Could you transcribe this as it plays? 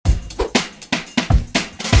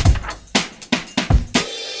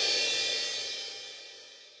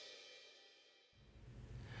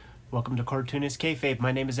Welcome to Cartoonist Kayfabe.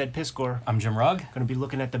 My name is Ed Piskor. I'm Jim Rugg. Going to be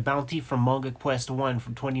looking at the bounty from Manga Quest 1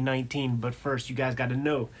 from 2019. But first, you guys got to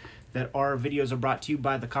know that our videos are brought to you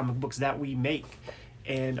by the comic books that we make.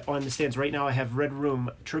 And on the stands right now, I have Red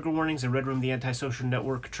Room Trigger Warnings and Red Room The Antisocial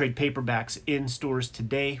Network trade paperbacks in stores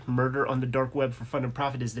today. Murder on the Dark Web for Fun and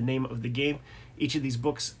Profit is the name of the game. Each of these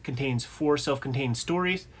books contains 4 self-contained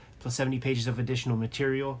stories, plus 70 pages of additional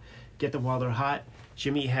material. Get them while they're hot.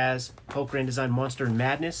 Jimmy has Hulk Grand Design Monster and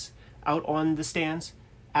Madness out on the stands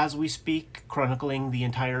as we speak, chronicling the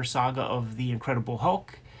entire saga of the Incredible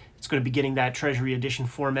Hulk. It's going to be getting that Treasury Edition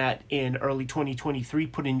format in early 2023.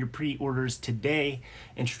 Put in your pre-orders today.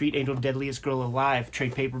 And Street Angel Deadliest Girl Alive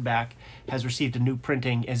trade paperback has received a new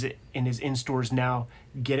printing and is in stores now.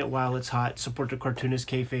 Get it while it's hot. Support the Cartoonist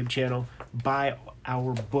Kayfabe channel. Buy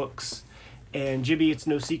our books. And Jimmy, it's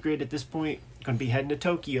no secret at this point, going to be heading to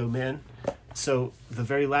Tokyo, man. So the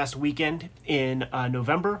very last weekend in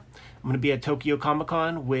November, I'm going to be at Tokyo Comic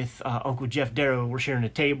Con with Uncle Jeff Darrow. We're sharing a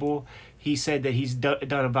table. He said that he's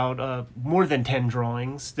done about more than 10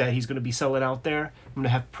 drawings that he's going to be selling out there. I'm going to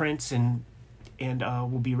have prints and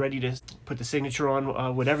we'll be ready to put the signature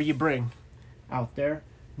on whatever you bring out there.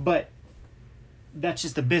 But that's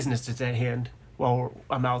just the business that's at hand while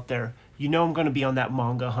I'm out there. You know I'm going to be on that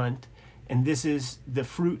manga hunt. And this is the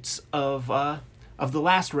fruits of the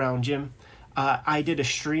last round, Jim. I did a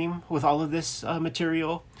stream with all of this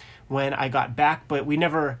material when I got back, but you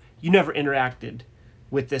never interacted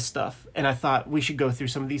with this stuff. And I thought we should go through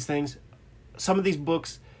some of these things. Some of these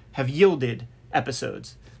books have yielded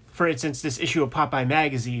episodes. For instance, this issue of Popeye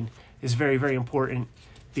Magazine is very, very important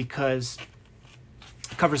because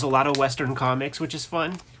it covers a lot of Western comics, which is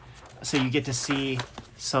fun. So you get to see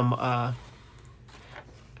some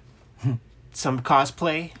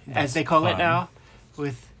cosplay, as they call it now,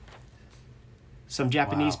 with some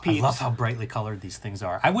Japanese peeps. I love how brightly colored these things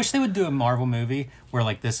are. I wish they would do a Marvel movie where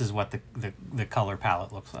like this is what the color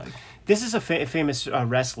palette looks like. This is a famous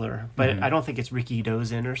wrestler, but I don't think it's Ricky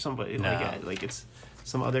Dozin or somebody No. like that. Like it's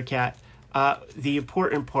some other cat. The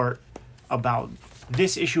important part about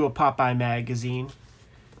this issue of Popeye Magazine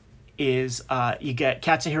is you get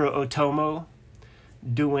Katsuhiro Otomo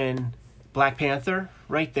doing Black Panther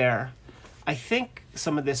right there. I think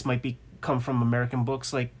some of this might come from American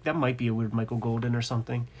books, like that might be a weird Michael Golden or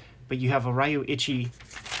something. But you have a Ryuichi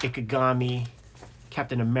Ikegami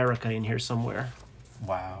Captain America in here somewhere.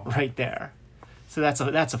 Wow. Right there. So that's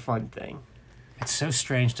a fun thing. It's so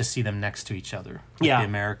strange to see them next to each other. With Yeah. The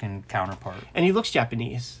American counterpart. And he looks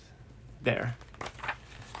Japanese there.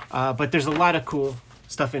 But there's a lot of cool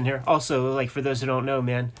stuff in here. Also, like for those who don't know,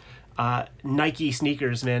 man, Nike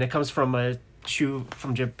sneakers, man. It comes from a shoe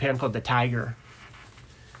from Japan called the Tiger.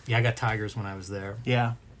 Yeah, I got Tigers when I was there.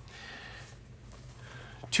 Yeah.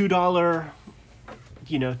 $2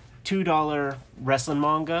 wrestling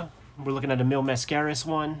manga. We're looking at a Mil Mascaras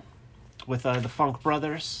one with the Funk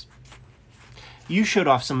Brothers. You showed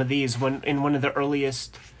off some of these in one of the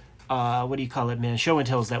earliest, what do you call it, man? Show and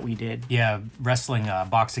tells that we did. Yeah, wrestling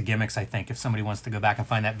box of gimmicks, I think, if somebody wants to go back and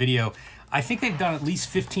find that video. I think they've done at least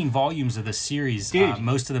 15 volumes of this series. Dude,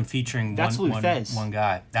 most of them featuring one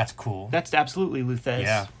guy. That's cool. That's absolutely Luthez.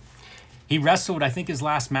 Yeah. He wrestled, I think his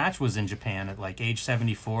last match was in Japan at like age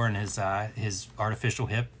 74, and his artificial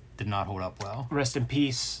hip did not hold up well. Rest in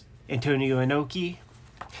peace, Antonio Inoki.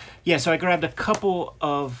 Yeah, so I grabbed a couple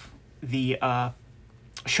of the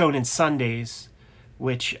Shonen Sundays,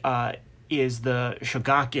 which is the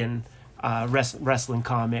Shogakukan wrestling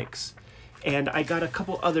comics. And I got a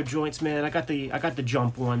couple other joints, man. I got the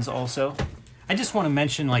Jump ones also. I just want to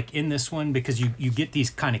mention, like, in this one, because you get these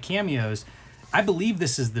kind of cameos, I believe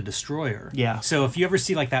this is the Destroyer. Yeah. So if you ever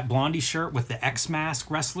see, like, that Blondie shirt with the X-Mask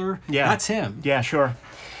wrestler, that's him. Yeah, sure.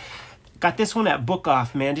 Got this one at Book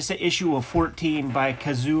Off, man. Just an issue of 14 by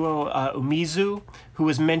Kazuo Umezu, who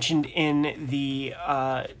was mentioned in the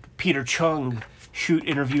Peter Chung shoot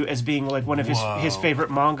interview as being like one of his favorite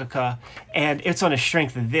mangaka, and it's on the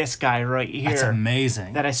strength of this guy right here. That's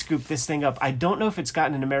amazing. That I scooped this thing up. I don't know if it's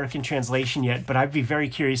gotten an American translation yet, but I'd be very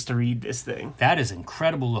curious to read this thing. That is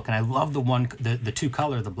incredible looking. I love the two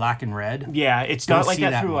color, the black and red. Yeah, it's not like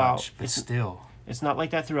that throughout. Much, but still, it's not like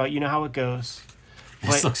that throughout. You know how it goes.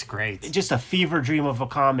 This looks great. Just a fever dream of a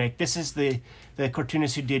comic. This is the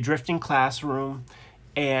cartoonist who did Drifting Classroom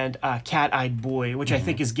and Cat-Eyed Boy, which I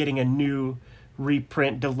think is getting a new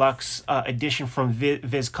reprint deluxe edition from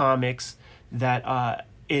Viz Comics that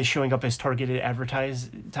is showing up as targeted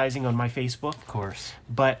advertising on my Facebook. Of course.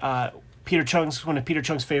 But Peter Chung's one of Peter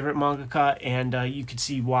Chung's favorite mangaka, and you could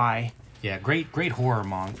see why. Yeah, great horror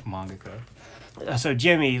mangaka. So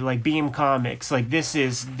Jimmy, like Beam Comics, like this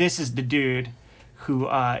is the dude who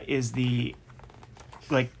is the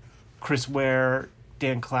like Chris Ware,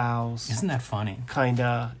 Dan Clowes Isn't that funny? kind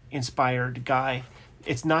of inspired guy.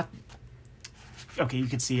 It's not okay. You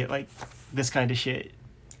could see it like this kind of shit.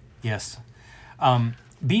 Yes.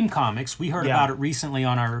 Beam Comics, we heard Yeah. about it recently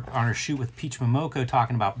on our shoot with Peach Momoko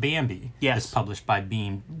talking about Bambi. Yes. It's published by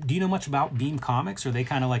Beam. Do you know much about Beam Comics? Are they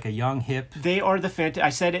kind of like a young, hip? They are the I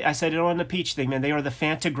said it on the Peach thing, man. They are the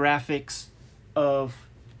Fantagraphics of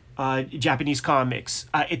Japanese comics.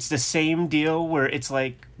 It's the same deal where it's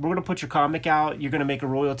like, we're gonna put your comic out, you're gonna make a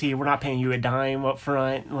royalty, we're not paying you a dime up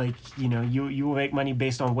front, like, you know, you will make money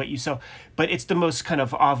based on what you sell. But it's the most kind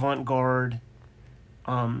of avant-garde,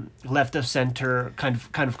 left of center kind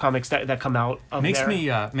of comics that come out of Makes there. me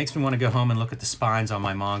want to go home and look at the spines on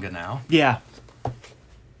my manga now. Yeah.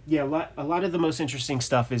 Yeah, a lot of the most interesting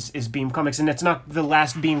stuff is Beam Comics, and it's not the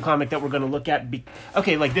last Beam comic that we're going to look at.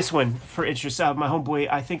 Okay, like this one, for interest, my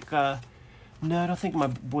homeboy, I think, no, I don't think my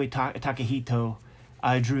boy Takahito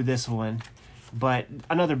drew this one, but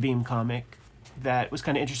another Beam comic that was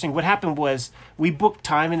kind of interesting. What happened was, we booked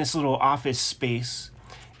time in this little office space,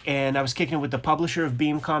 and I was kicking it with the publisher of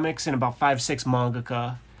Beam Comics and about 5-6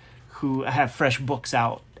 mangaka who have fresh books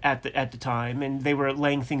out at the time, and they were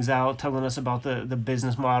laying things out, telling us about the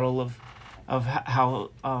business model of how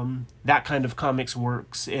that kind of comics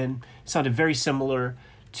works, and it sounded very similar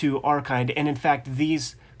to our kind. And in fact,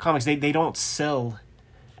 these comics, they don't sell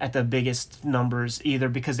at the biggest numbers either,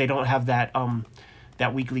 because they don't have that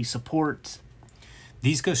weekly support.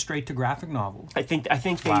 These go straight to graphic novels. I think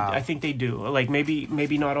Wow. I think they do. Like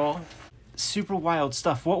maybe not all. Super wild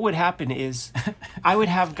stuff. What would happen is I would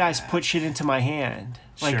have guys put shit into my hand.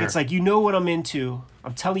 Like, Sure. it's like, you know what I'm into.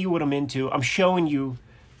 I'm telling you what I'm into. I'm showing you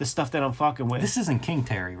the stuff that I'm fucking with. This isn't King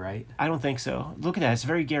Terry, right? I don't think so. Look at that. It's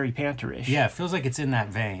very Gary Panter-ish. Yeah, it feels like it's in that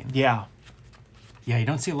vein. Yeah, Yeah, you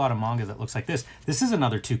don't see a lot of manga that looks like this. This is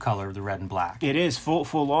another two color, the red and black. it is full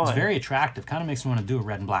on. It's very attractive. Kind of makes me want to do a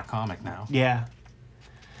red and black comic now. Yeah.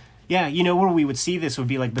 Yeah, you know where we would see this would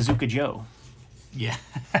be like Bazooka Joe. Yeah.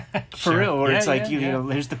 For Sure. real. Where Yeah, it's like, yeah, you yeah. know,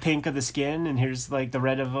 here's the pink of the skin and here's like the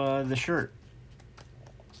red of the shirt.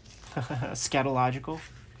 Scatological.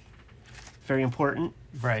 Very important.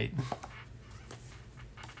 Right.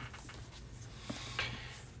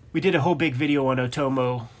 We did a whole big video on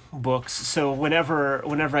Otomo books, so whenever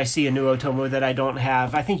I see a new Otomo that I don't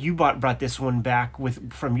have, I think you brought this one back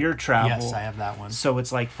from your travel. Yes, I have that one. So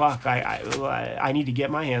it's like, fuck, I need to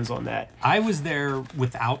get my hands on that. I was there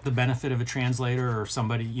without the benefit of a translator or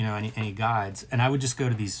somebody, you know, any guides, and I would just go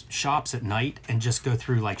to these shops at night and just go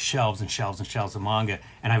through like shelves and shelves and shelves of manga,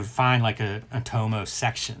 and I would find like a Otomo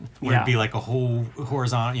section where it'd be like a whole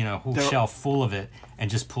horizontal, you know, whole shelf full of it,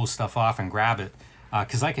 and just pull stuff off and grab it.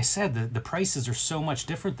 Because like I said, the prices are so much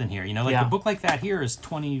different than here. You know, like a book like that here is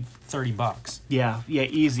 $20-$30. Yeah,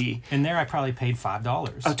 easy. And there I probably paid $5.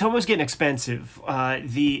 Otomo's getting expensive.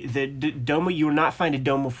 The Domo, you will not find a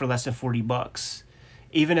Domo for less than $40,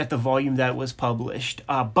 even at the volume that was published.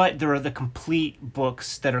 But there are the complete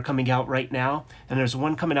books that are coming out right now, and there's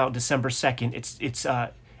one coming out December 2nd.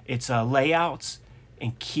 It's layouts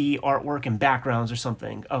and key artwork and backgrounds or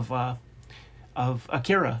something of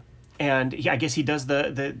Akira. And I guess he does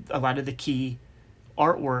a lot of the key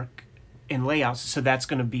artwork and layouts. So that's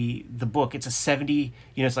going to be the book. It's a 70,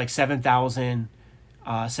 you know, it's like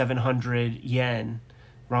 7,700 yen,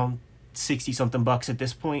 around 60 something bucks at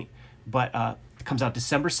this point. But it comes out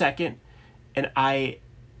December 2nd, and I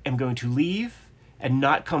am going to leave and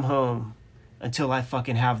not come home until I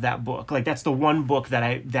fucking have that book. Like, that's the one book that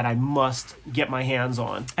I must get my hands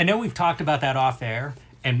on. I know we've talked about that off air.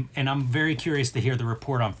 And I'm very curious to hear the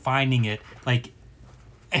report on finding it. Like,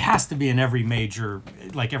 it has to be in every major,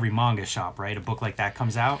 like every manga shop, right? A book like that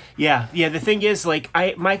comes out. Yeah. The thing is, like,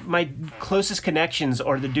 my closest connections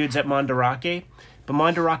are the dudes at Mandarake, but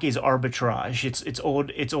Mandarake is arbitrage. It's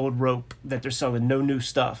old rope that they're selling, no new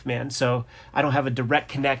stuff, man. So I don't have a direct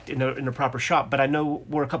connect in a proper shop, but I know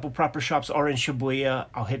where a couple proper shops are in Shibuya.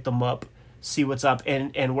 I'll hit them up, see what's up,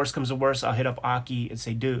 and worst comes to worst, I'll hit up Aki and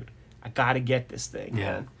say, dude, I gotta get this thing,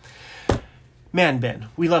 man. Man-Ben.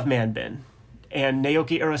 We love Man-Ben. And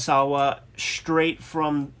Naoki Urasawa, straight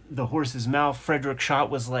from the horse's mouth, Frederick Schott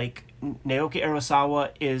was like, Naoki Urasawa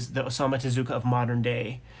is the Osamu Tezuka of modern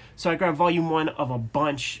day. So I grabbed volume 1 of a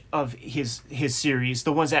bunch of his series,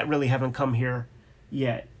 the ones that really haven't come here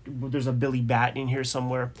yet. There's a Billy Bat in here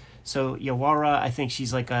somewhere. So Yawara, I think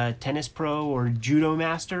she's like a tennis pro or judo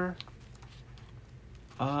master.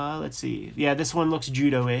 Let's see. Yeah, this one looks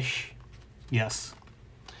judo-ish. Yes.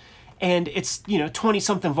 And it's,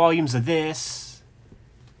 20-something volumes of this.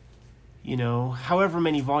 However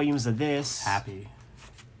many volumes of this. Happy.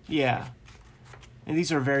 Yeah. And these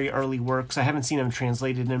are very early works. I haven't seen them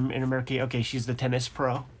translated in America. Okay, she's the tennis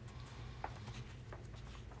pro.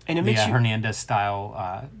 And it makes you... Hernandez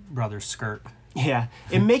style brother skirt. Yeah.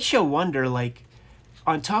 It makes you wonder, like,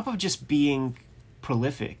 on top of just being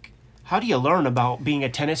prolific, how do you learn about being a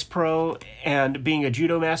tennis pro and being a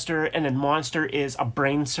judo master, and then Monster is a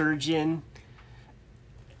brain surgeon?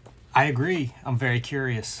 I agree. I'm very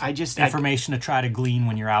curious. Information to try to glean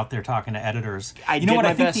when you're out there talking to editors. I think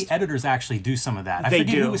the editors actually do some of that. I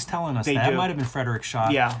forget who was telling us that. It might have been Frederick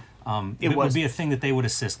Schott. Yeah. It would be a thing that they would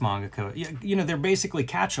assist mangaka. You know, they're basically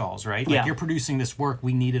catch-alls, right? Like, you're producing this work,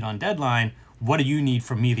 we need it on deadline. What do you need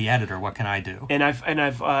from me, the editor? What can I do? And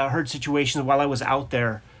I've heard situations while I was out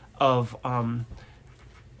there of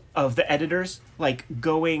the editors, like,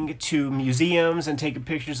 going to museums and taking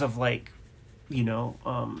pictures of, like, you know,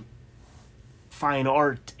 fine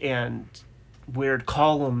art and weird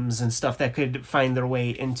columns and stuff that could find their way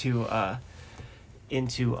into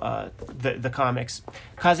the comics.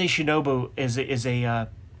 Kaze Shinobu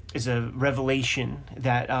is a revelation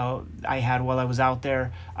that I had while I was out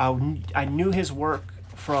there. I knew his work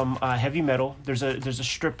from Heavy Metal. There's a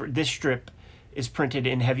strip. This strip is printed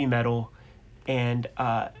in Heavy Metal, and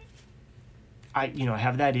I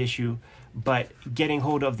have that issue. But getting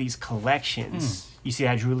hold of these collections, you see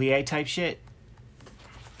that Drulier type shit.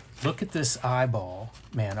 Look at this eyeball,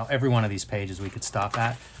 man. Every one of these pages we could stop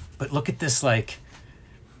at, but look at this, like.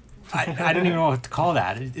 I don't even know what to call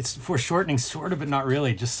that. It's foreshortening, sort of, but not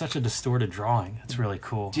really. Just such a distorted drawing. It's really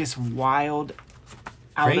cool. Just wild,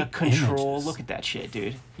 out of control. Images. Look at that shit,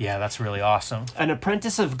 dude. Yeah, that's really awesome. An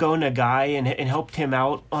apprentice of Go Nagai and helped him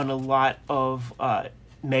out on a lot of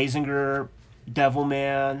Mazinger,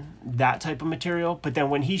 Devilman, that type of material. But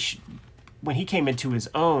then when he came into his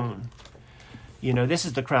own, you know, this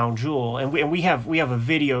is the crown jewel. And we have a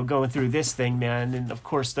video going through this thing, man. And of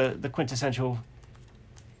course, the quintessential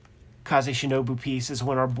Kaze Shinobu piece is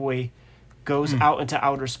when our boy goes out into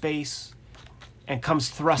outer space and comes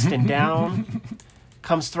thrusting down,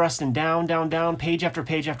 down, page after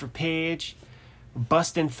page after page,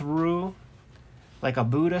 busting through like a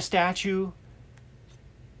Buddha statue,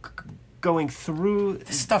 going through.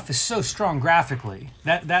 This stuff is so strong graphically.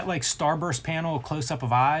 That like starburst panel, close up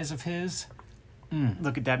of eyes of his.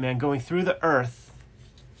 Look at that, man, going through the earth,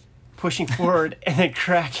 pushing forward, and then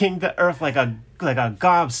cracking the earth like a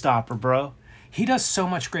gobstopper, bro. He does so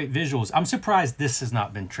much great visuals. I'm surprised this has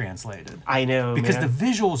not been translated. I know, because man. The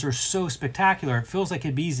visuals are so spectacular. It feels like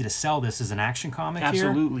it'd be easy to sell this as an action comic.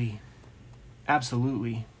 Absolutely.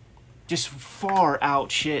 Just far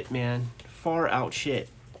out shit, man. Far out shit.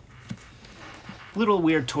 Little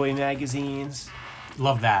weird toy magazines.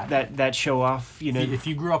 Love that. That show off, you know. If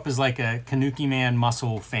you grew up as like a Kanuki Man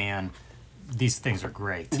muscle fan, these things are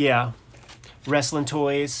great. Yeah. Wrestling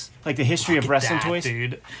toys, like the history of wrestling toys.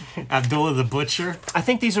 Dude. Abdullah the Butcher. I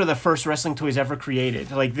think these are the first wrestling toys ever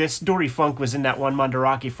created. Like this Dory Funk was in that one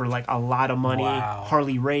Mandarake for like a lot of money. Wow.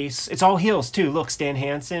 Harley Race. It's all heels too. Look, Stan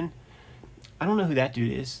Hansen. I don't know who that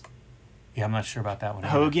dude is. Yeah, I'm not sure about that one.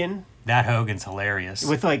 Hogan. That Hogan's hilarious.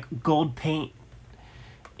 With like gold paint.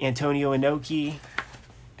 Antonio Inoki.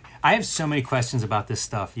 I have so many questions about this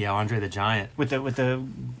stuff. Yeah, Andre the Giant. With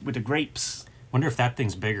the grapes. Wonder if that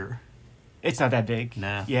thing's bigger. It's not that big.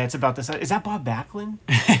 Nah. Yeah, it's about the size. Is that Bob Backlund?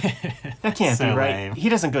 That can't be right. Lame. He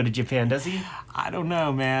doesn't go to Japan, does he? I don't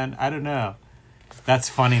know, man. I don't know. That's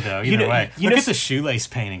funny though. Either way, look at the shoelace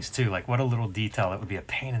paintings too. Like, what a little detail that would be a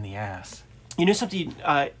pain in the ass. You know something?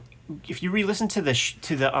 If you re-listen to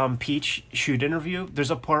the Peach shoot interview,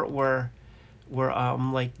 there's a part where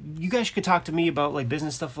like, you guys could talk to me about like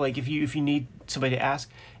business stuff. Like if you need somebody to ask,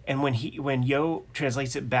 and when Yo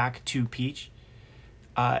translates it back to Peach,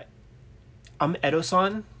 I'm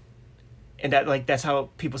Edo-san, and that's how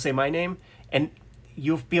people say my name, and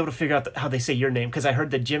you'll be able to figure out how they say your name, because I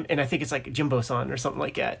heard the Jim, and I think it's like Jimbo-san or something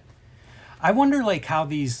like that. I wonder like how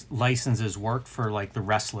these licenses work for like the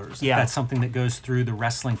wrestlers. Yeah. If that's something that goes through the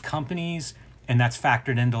wrestling companies, and that's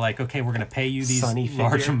factored into like, okay, we're going to pay you these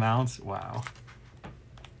large amounts. Wow.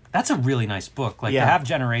 That's a really nice book. Like, to have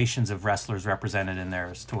generations of wrestlers represented in there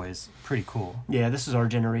as toys, pretty cool. Yeah, this is our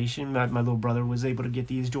generation. My little brother was able to get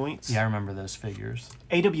these joints. Yeah, I remember those figures.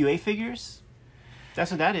 AWA figures?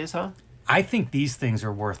 That's what that is, huh? I think these things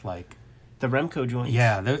are worth, like... The Remco joints.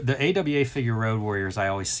 Yeah, the AWA figure Road Warriors I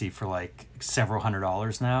always see for, like, several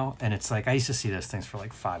 $100s now. And it's like, I used to see those things for,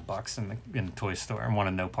 like, $5 in the toy store and want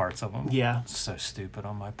to know parts of them. Yeah. So stupid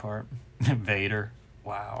on my part. Vader.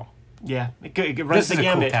 Wow. Yeah, it runs the gamut. This is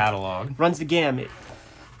a cool catalog. Runs the gamut.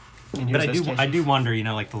 But I do wonder, you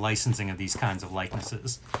know, like the licensing of these kinds of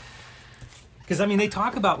likenesses. Because I mean, they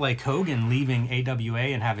talk about like Hogan leaving AWA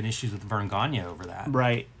and having issues with Vern Gagne over that.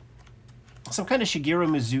 Right. Some kind of Shigeru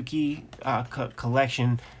Mizuki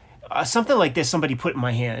collection. Something like this somebody put in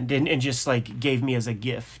my hand and just like gave me as a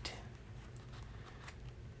gift.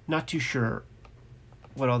 Not too sure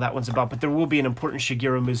what all that one's about, but there will be an important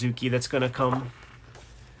Shigeru Mizuki that's going to come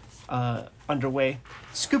underway.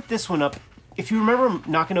 Scoop this one up. If you remember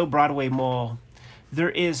Nakano Broadway Mall, there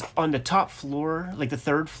is on the top floor, like the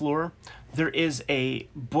third floor, there is a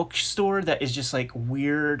bookstore that is just like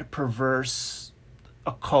weird, perverse,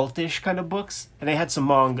 occultish kind of books. And they had some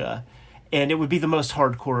manga, and it would be the most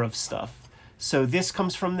hardcore of stuff. So this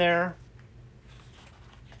comes from there,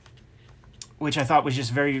 which I thought was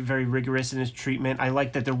just very, very rigorous in its treatment. I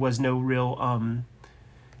like that there was no real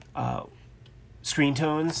screen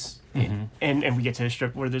tones. Mm-hmm. And we get to a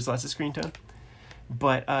strip where there's lots of screen tone.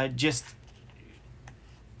 But just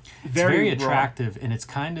very attractive, and it's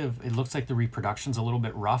kind of, it looks like the reproduction's a little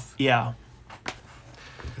bit rough. Yeah.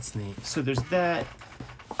 It's neat. So there's that.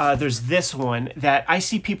 There's this one that I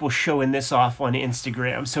see people showing this off on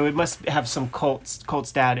Instagram, so it must have some cult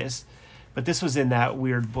status. But this was in that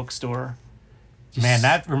weird bookstore. Man,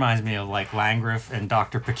 that reminds me of like Landgraf and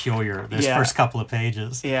Dr. Peculiar, those first couple of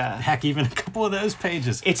pages. Yeah. Heck, even a couple of those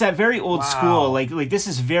pages. It's that very old school. Like this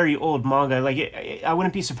is very old manga. Like I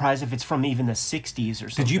wouldn't be surprised if it's from even the 60s or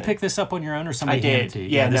something. Did you pick this up on your own or somebody I did. handed it to you?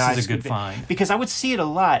 Yeah, this is a good find. Because I would see it a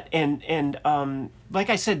lot. And like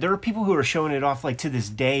I said, there are people who are showing it off like to this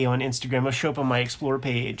day on Instagram. It'll show up on my Explore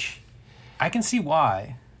page. I can see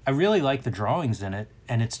why. I really like the drawings in it,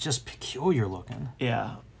 and it's just peculiar looking.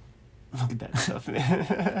 Yeah. Look at that stuff,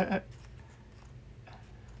 man.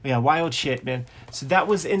 Yeah, wild shit, man. So that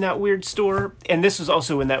was in that weird store, and this was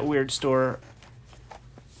also in that weird store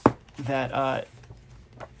that,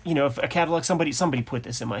 if a catalog, somebody put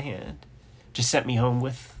this in my hand. Just sent me home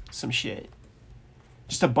with some shit.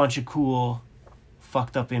 Just a bunch of cool,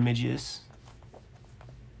 fucked up images.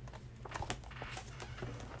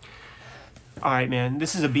 All right, man.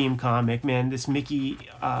 This is a Beam comic, man. This Miki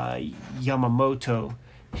Yamamoto.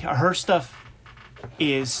 Her stuff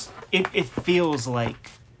is it feels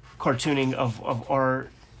like cartooning of our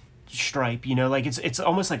stripe, like it's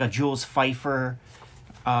almost like a Jules Pfeiffer,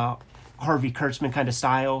 Harvey Kurtzman kind of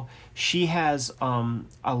style. She has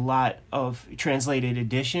a lot of translated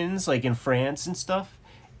editions like in France and stuff,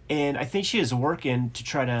 and I think she is working to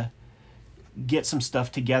try to get some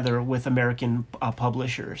stuff together with American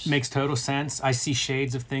publishers. Makes total sense. I see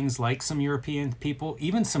shades of things like some European people,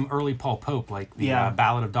 even some early Paul Pope, like the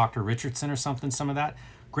Ballad of Dr. Richardson or something, some of that.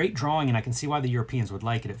 Great drawing, and I can see why the Europeans would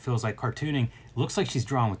like it. It feels like cartooning. It looks like she's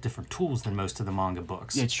drawing with different tools than most of the manga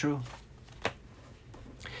books. Yeah, it's true.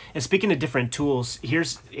 And speaking of different tools,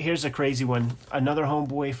 here's a crazy one. Another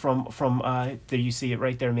homeboy from there you see it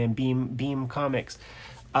right there, man. Beam Comics.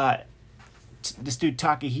 This dude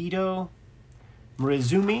Takahito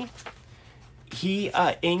Murizumi, he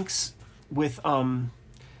inks with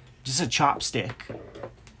just a chopstick.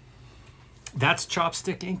 That's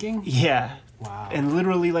chopstick inking? Yeah. Wow. And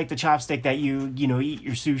literally like the chopstick that you eat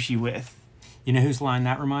your sushi with. You know whose line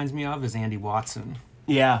that reminds me of is Andy Watson.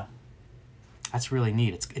 Yeah. That's really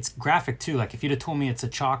neat. It's graphic too. Like if you'd have told me it's a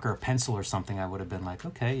chalk or a pencil or something, I would have been like,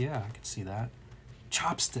 okay, yeah, I could see that.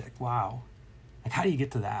 Chopstick, wow. Like how do you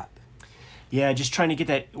get to that? Yeah, just trying to get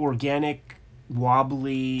that organic,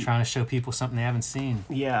 wobbly. Trying to show people something they haven't seen.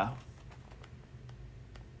 Yeah.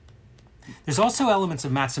 There's also elements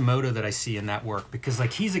of Matsumoto that I see in that work because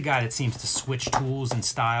like he's a guy that seems to switch tools and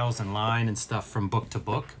styles and line and stuff from book to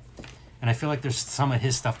book. And I feel like there's some of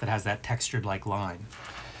his stuff that has that textured like line.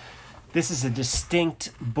 This is a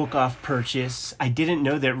distinct book off purchase. I didn't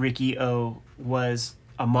know that Ricky O was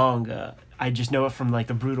a manga. I just know it from like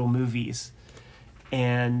the Brutal movies.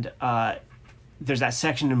 And there's that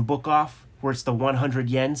section in book off where it's the 100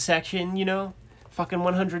 yen section, fucking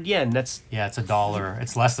 100 yen. That's it's $1.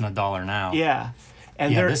 It's less than $1 now. Yeah.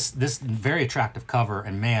 And this very attractive cover,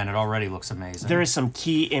 and man, it already looks amazing. There is some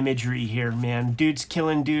key imagery here, man. Dudes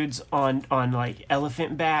killing dudes on like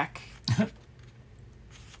elephant back.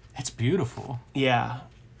 It's beautiful. Yeah.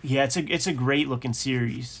 It's a great looking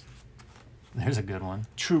series. There's a good one.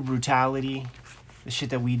 True brutality, the shit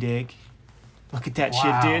that we dig. Look at that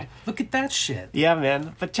shit, dude. Look at that shit. Yeah,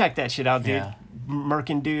 man. But check that shit out, dude. Yeah.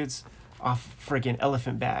 Murking dudes off freaking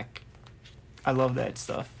elephant back. I love that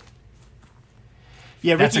stuff.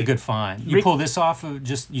 Yeah, that's a good find. You pull this off of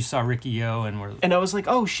you saw Ricky O and I was like,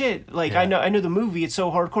 oh shit! Like I know the movie. It's so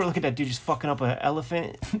hardcore. Look at that dude just fucking up an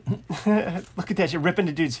elephant. Look at that shit, ripping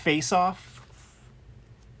the dude's face off.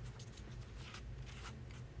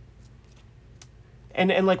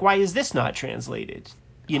 And like, why is this not translated?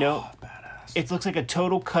 Oh, badass. fast. It looks like a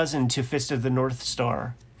total cousin to Fist of the North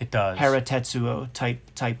Star. It does. Hera Tetsuo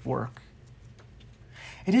type work.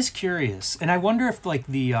 It is curious, and I wonder if like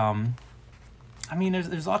the I mean,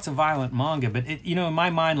 there's lots of violent manga, but it, you know, in my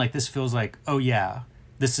mind, like this feels like, oh yeah,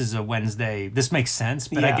 this is a Wednesday. This makes sense,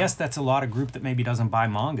 but I guess that's a lot of group that maybe doesn't buy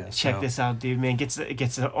manga. Check this out, dude. Man, gets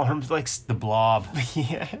the arms like the Blob.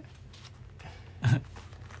 Yeah.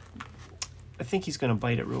 I think he's gonna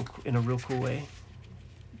bite it in a real cool way.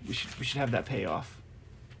 We should have that payoff.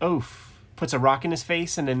 Oof! Puts a rock in his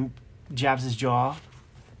face and then jabs his jaw.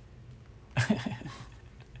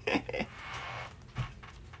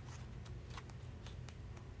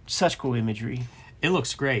 Such cool imagery. It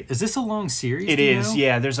looks great. Is this a long series? It is,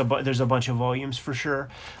 yeah. There's a bunch of volumes for sure.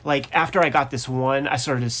 Like after I got this one, I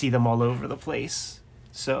started to see them all over the place.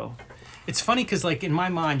 So it's funny because like in my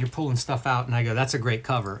mind, you're pulling stuff out, and I go, "That's a great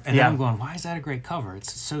cover," and then I'm going, "Why is that a great cover?"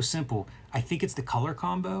 It's so simple. I think it's the color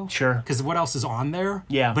combo. Sure. Because what else is on there?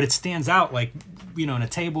 Yeah. But it stands out like, you know, in a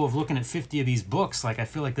table of looking at 50 of these books. Like I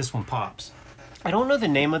feel like this one pops. I don't know the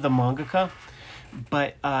name of the mangaka,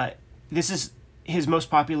 but this is his most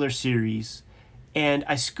popular series, and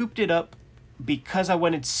I scooped it up because I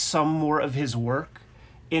wanted some more of his work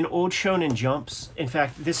in old Shonen Jumps. In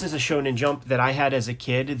fact, this is a Shonen Jump that I had as a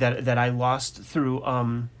kid that I lost through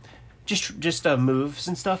just moves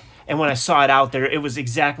and stuff. And when I saw it out there, it was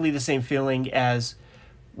exactly the same feeling as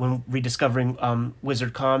when rediscovering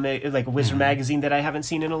Wizard comic, like a Wizard magazine that I haven't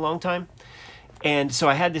seen in a long time. And so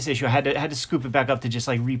I had this issue. I had to scoop it back up to just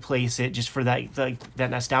like replace it just for that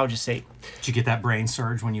nostalgia sake. Did you get that brain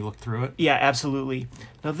surge when you looked through it? Yeah, absolutely.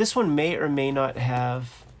 Now this one may or may not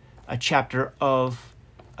have a chapter of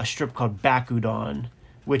a strip called Bakudan,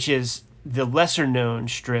 which is the lesser known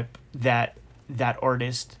strip that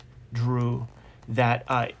artist drew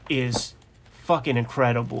that is fucking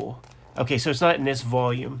incredible. Okay, so it's not in this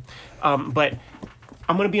volume, but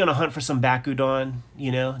I'm going to be on a hunt for some Bakudan,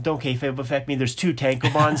 you know. Don't kayfabe affect me. There's 2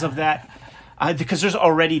 tankobons of that. Because there's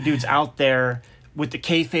already dudes out there with the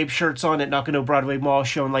kayfabe shirts on at Nakano Broadway Mall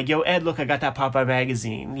showing like, yo, Ed, look, I got that Popeye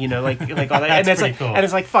magazine. You know, like all that. And it's like, cool. And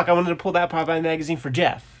it's like, fuck, I wanted to pull that Popeye magazine for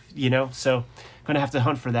Jeff, you know. So I'm going to have to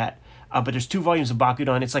hunt for that. But there's 2 volumes of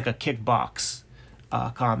Bakudan. It's like a kickbox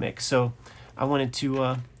comic. So I wanted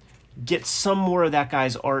to get some more of that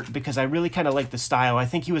guy's art because I really kind of like the style. I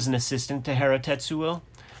think he was an assistant to Hera Tetsuo,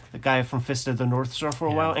 the guy from Fist of the North Star for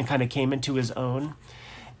a while, and kind of came into his own.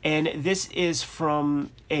 And this is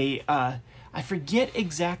from a I forget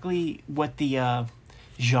exactly what the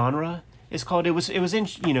genre is called. It was in,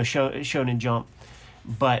 you know, Shonen Jump,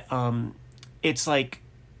 but it's like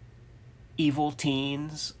evil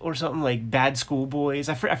teens or something, like bad schoolboys.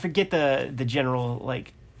 I forget the general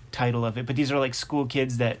like title of it, but these are like school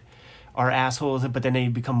kids that are assholes, but then they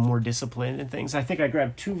become more disciplined and things. I think I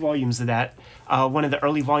grabbed 2 volumes of that, one of the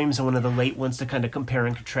early volumes and one of the late ones to kind of compare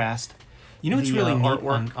and contrast. You know what's really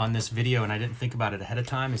neat on this video, and I didn't think about it ahead of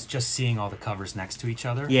time, is just seeing all the covers next to each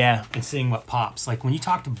other. Yeah. And seeing what pops. Like when you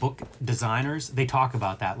talk to book designers, they talk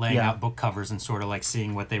about that, laying out book covers and sort of like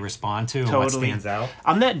seeing what they respond to and what stands out.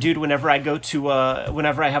 I'm that dude whenever I go to,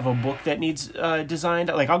 whenever I have a book that needs designed,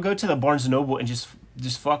 like I'll go to the Barnes & Noble and just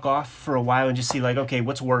fuck off for a while and just see like, okay,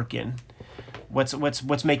 what's working?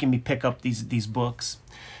 What's making me pick up these books?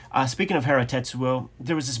 Speaking of Hera Tetsuo,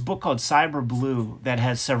 there was this book called Cyber Blue that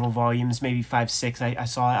has several volumes, maybe 5, 6. I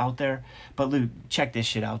saw it out there. But Luke, check this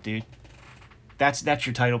shit out, dude. That's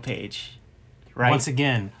your title page, right? Once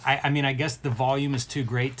again, I mean, I guess the volume is too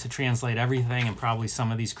great to translate everything, and probably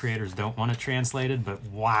some of these creators don't want to translate it, but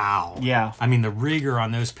wow. Yeah. I mean, the rigor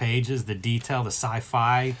on those pages, the detail, the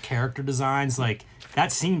sci-fi character designs, like,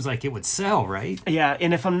 that seems like it would sell, right? Yeah,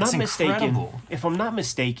 and if I'm not incredible.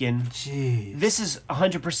 mistaken, Jeez. This is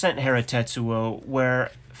 100% Hera Tetsuo, where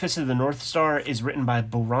Fist of the North Star is written by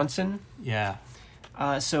Boronson. Yeah.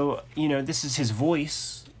 So, you know, this is his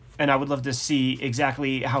voice, and I would love to see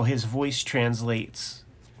exactly how his voice translates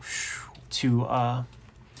to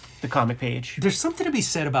the comic page. There's something to be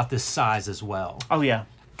said about this size as well. Oh, yeah.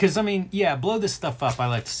 Because, I mean, yeah, blow this stuff up. I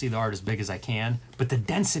like to see the art as big as I can, but the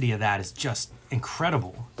density of that is just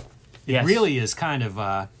incredible. Yes. It really is kind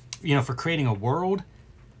of, you know, for creating a world,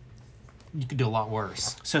 you could do a lot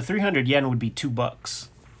worse. So 300 yen would be $2.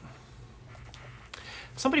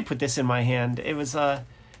 Somebody put this in my hand. It was,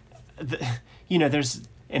 you know, there's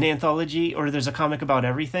an anthology or there's a comic about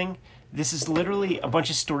everything. This is literally a bunch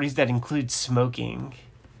of stories that include smoking.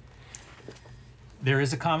 There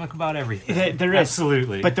is a comic about everything. There is.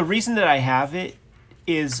 Absolutely. But the reason that I have it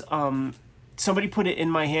is somebody put it in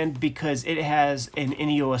my hand because it has an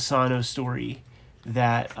Inio Asano story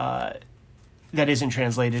that that isn't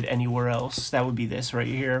translated anywhere else. That would be this right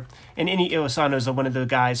here. And Ini Iwasano is one of the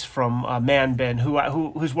guys from Manben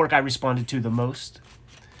whose work I responded to the most.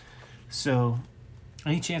 So,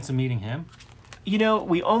 Any chance of meeting him? you know,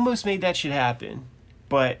 we almost made that shit happen,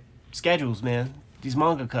 but schedules, man. These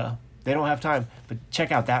mangaka, they don't have time. But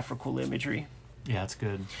check out that for cool imagery. Yeah, that's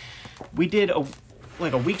good. We did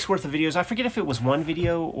a week's worth of videos. I forget if it was one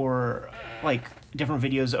video or like different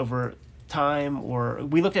videos over time, or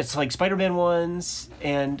we looked at like Spider-Man ones,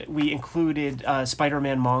 and we included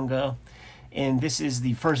Spider-Man manga, and this is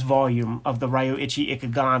the first volume of the Ryoichi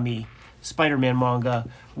Ikegami Spider-Man manga,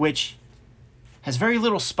 which has very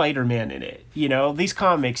little Spider-Man in it. You know, these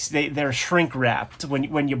comics, they're shrink wrapped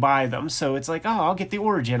when you buy them, so it's like, oh, I'll get the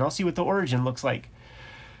origin, I'll see what the origin looks like.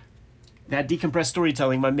 That decompressed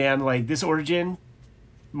storytelling, my man, like this origin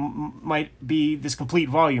might be this complete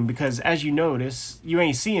volume, because as you notice, you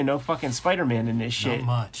ain't seeing no fucking Spider-Man in this shit. Not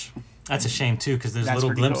much. That's a shame too, because those That's little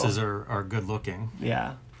pretty glimpses cool. are good looking.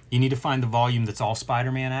 Yeah. You need to find the volume that's all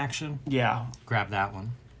Spider-Man action. Yeah. Grab that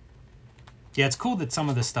one. Yeah, it's cool that some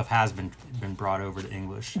of this stuff has been brought over to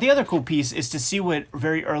English. The other cool piece is to see what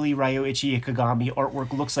very early Ryoichi Ikegami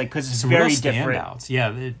artwork looks like, because it's Some very real different. standouts.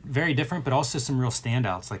 Yeah, very different, but also some real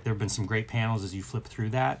standouts. Like there have been some great panels as you flip through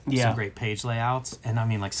that. Yeah. Some great page layouts. And I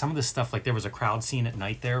mean, like some of this stuff, like there was a crowd scene at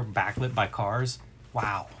night there, backlit by cars.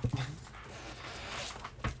 Wow.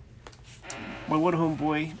 My one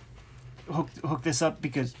homeboy hooked this up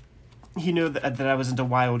because he knew that I was into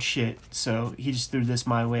wild shit, so he just threw this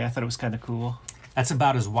my way. I thought it was kind of cool. That's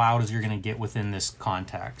about as wild as you're going to get within this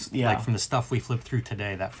context. Yeah. Like from the stuff we flipped through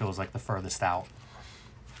today, that feels like the furthest out.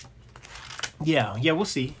 Yeah, we'll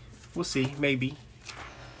see. We'll see, maybe.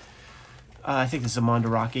 I think this is a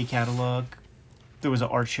Mandarake catalog. There was an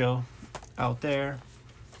art show out there.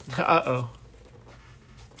 Uh-oh.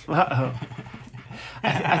 Wow.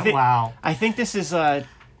 I think this is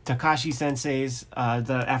Takashi Sensei's,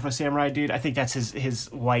 the Afro Samurai dude. I think that's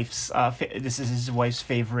his wife's, this is his wife's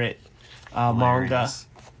favorite manga. Hilarious.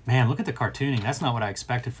 Man, look at the cartooning. That's not what I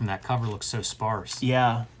expected from that cover. Looks so sparse.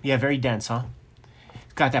 Yeah, very dense, huh?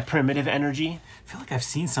 Got that primitive energy. I feel like I've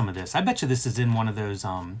seen some of this. I bet you this is in one of those,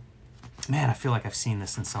 man, I feel like I've seen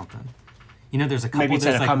this in something. You know, there's a couple Maybe it's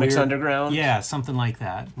of those, at a like, Comics weird, Underground. Yeah, something like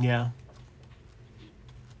that. Yeah.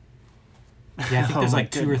 Yeah, I think Oh there's my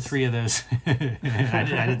like two or goodness. three of those.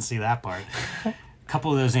 I didn't see that part. A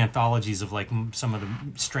couple of those anthologies of like some of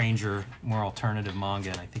the stranger, more alternative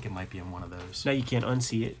manga, and I think it might be in one of those. Now you can't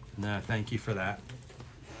unsee it. No, thank you for that.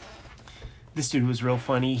 This dude was real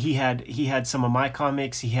funny. He had some of my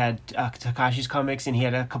comics. He had Takashi's comics, and he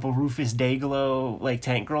had a couple Rufus Dayglow like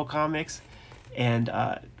Tank Girl comics, and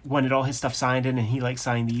wanted all his stuff signed in, and he like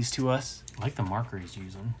signed these to us. I like the marker he's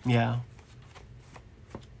using. Yeah.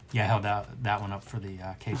 Yeah, I held that one up for the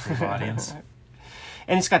K-Trade audience.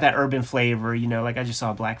 And it's got that urban flavor, you know. Like I just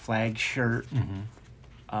saw a Black Flag shirt.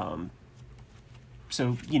 Mm-hmm.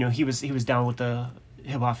 So you know he was down with the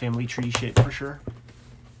hip hop family tree shit for sure.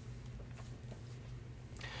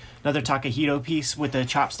 Another Takahito piece with the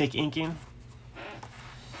chopstick inking.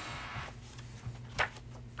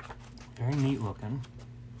 Very neat looking.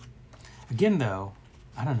 Again, though,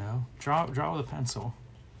 I don't know. Draw with a pencil.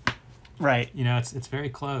 Right. You know, it's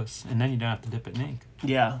very close, and then you don't have to dip it in ink.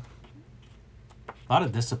 Yeah. A lot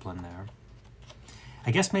of discipline there.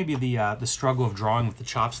 I guess maybe the struggle of drawing with the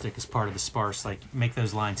chopstick is part of the sparse. Like, make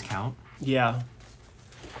those lines count. Yeah.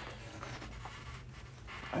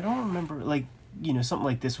 I don't remember, like, you know, something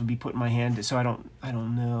like this would be put in my hand, so I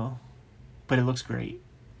don't know. But it looks great.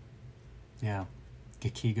 Yeah.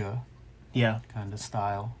 Gekiga Yeah. kind of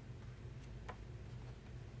style.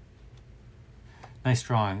 Nice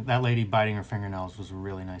drawing. That lady biting her fingernails was a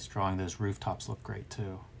really nice drawing. Those rooftops look great,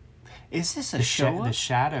 too. Is this a The show? the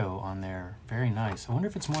shadow on there, very nice. I wonder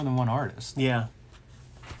if it's more than one artist. Yeah.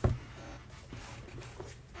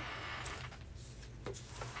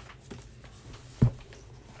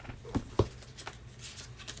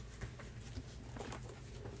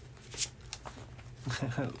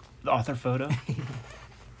 The author photo.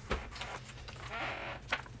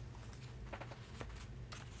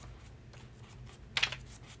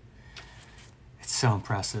 It's so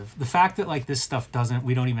impressive. The fact that like this stuff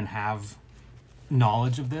we don't even have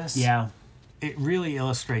knowledge of this. Yeah. It really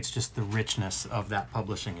illustrates just the richness of that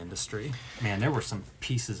publishing industry. Man, there were some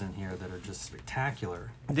pieces in here that are just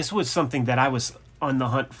spectacular. This was something that I was on the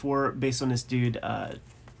hunt for based on this dude,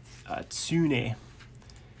 Tsune,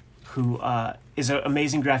 who is an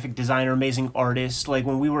amazing graphic designer, amazing artist. Like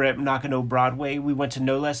when we were at Nakano Broadway, we went to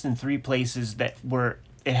no less than 3 places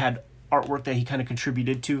it had artwork that he kind of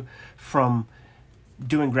contributed to from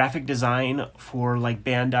doing graphic design for like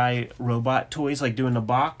Bandai robot toys, like doing the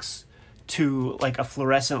box, to like a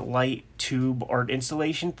fluorescent light tube art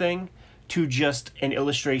installation thing, to just an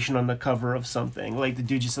illustration on the cover of something. Like the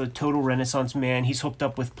dude just a total Renaissance man. He's hooked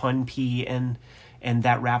up with Pun P and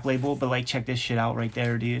that rap label, but like check this shit out right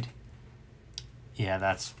there, dude. Yeah,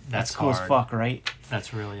 that's Cool hard. as fuck, right?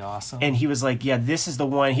 That's really awesome. And he was like, yeah, this is the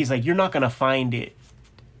one. He's like, you're not gonna find it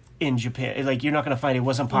in Japan. Like, you're not gonna find it. It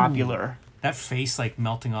wasn't popular. That face like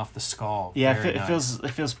melting off the skull. Yeah, Very it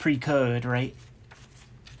nice. feels pre-code, right?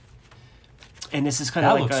 And this is kind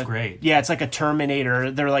That of like looks great. Yeah, it's like a Terminator.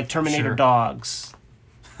 They're like Terminator Sure. dogs.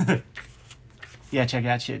 Yeah, check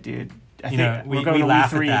that shit, dude. I You think know, we're we going to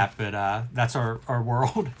laugh Wii3. at that, but that's our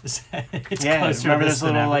world. It's Yeah, closer to remember this those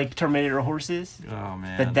little than ever. like Terminator horses Oh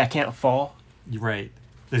man, that can't fall? you're right.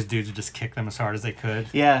 Those dudes would just kick them as hard as they could.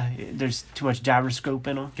 Yeah, there's too much gyroscope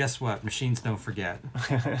in them. Guess what? Machines don't forget.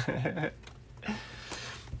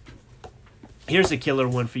 Here's a killer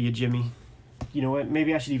one for you, Jimmy. You know what?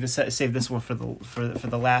 Maybe I should even save this one for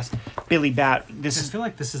the last. Billy Bat. I This is feel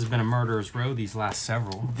like this has been a murderer's row these last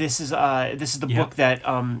several. This is the Yep. book that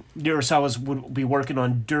Urasawa would be working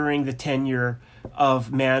on during the tenure of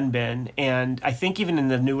Manben, and I think even in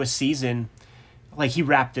the newest season, like he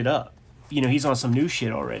wrapped it up. You know, he's on some new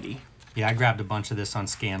shit already. Yeah, I grabbed a bunch of this on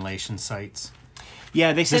Scanlation sites.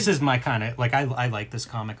 Yeah, they said This is my kind of like I like this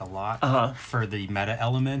comic a lot Uh-huh. for the meta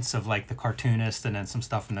elements of like the cartoonist and then some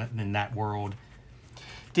stuff in that world.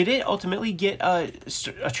 Did it ultimately get a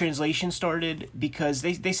translation started? Because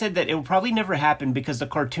they said that it will probably never happen because the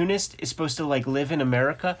cartoonist is supposed to like live in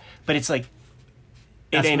America, but it's like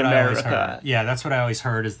it ain't what I always America. heard. Yeah, that's what I always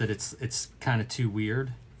heard is that it's kind of too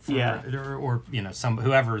weird. For, Yeah. Or you know,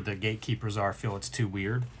 whoever the gatekeepers are feel it's too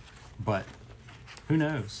weird, but who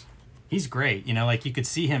knows? He's great. You know, like you could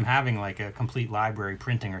see him having like a complete library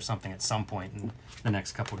printing or something at some point in the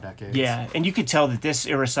next couple decades. Yeah, and you could tell that this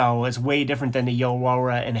Urasawa is way different than the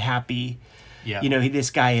Yowara and Happy. Yeah. You know, this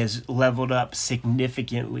guy has leveled up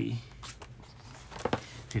significantly.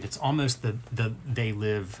 Dude, it's almost the They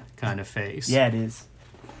Live kind of face. Yeah, it is.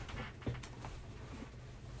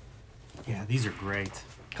 Yeah, these are great.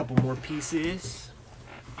 Couple more pieces.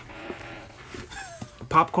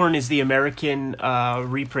 Popcorn is the American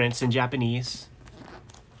reprints in Japanese.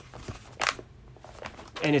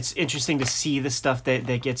 And it's interesting to see the stuff that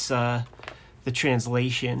gets the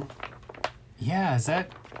translation. Yeah, is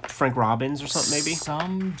that Frank Robbins or something, maybe?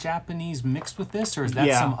 some Japanese mixed with this, or is that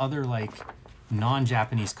Yeah. some other like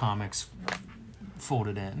non-Japanese comics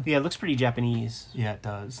folded in? Yeah, it looks pretty Japanese. Yeah, it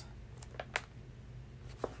does.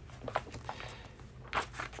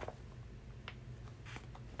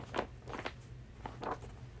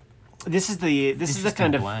 This is the Interesting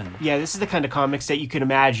kind of blend. this is the kind of comics that you could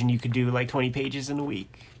imagine you could do like 20 pages in a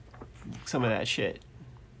week. Some of that shit.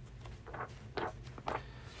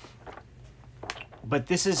 But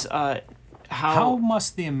this is How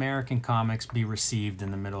must the American comics be received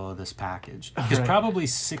in the middle of this package? Because Right. probably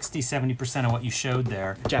 60-70% of what you showed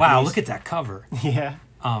there. Wow, Japanese. look at that cover. yeah.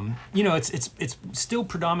 You know, it's still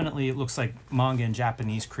predominantly, it looks like manga and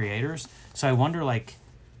Japanese creators. So I wonder, like,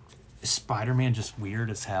 is Spider-Man just weird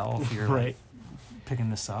as hell if you're Right. like, picking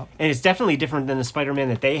this up? And it's definitely different than the Spider-Man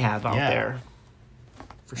that they have out Yeah. there.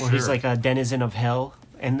 For Where he's like a denizen of hell.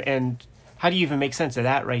 And how do you even make sense of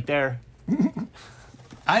that right there?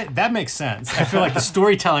 That makes sense. I feel like the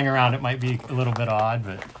storytelling around it might be a little bit odd,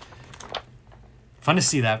 but fun to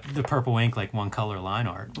see that the purple ink like one color line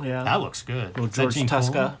art. Yeah. That looks good. Little Is that George Gene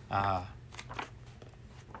Tuska. Colan? Ah,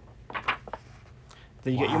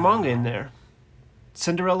 Then you get your manga in there.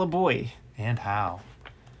 Cinderella Boy. and how?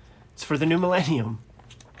 It's for the new millennium.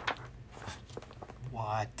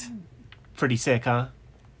 What? Pretty sick, huh?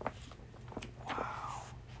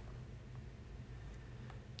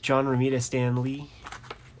 John Romita Stan Lee.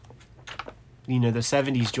 You know, the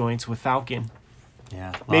 70s joints with Falcon. Yeah.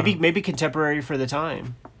 a lot Maybe of- maybe contemporary for the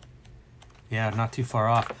time. yeah, not too far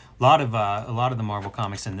off. A lot of the Marvel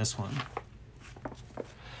comics in this one.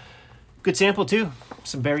 Good sample too.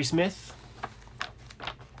 Some Barry Smith.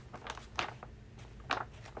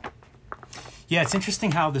 Yeah, it's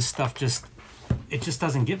interesting how this stuff just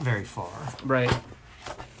doesn't get very far. Right.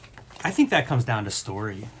 I think that comes down to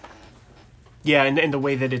story. Yeah, and the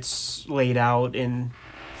way that it's laid out and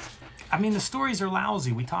I mean, the stories are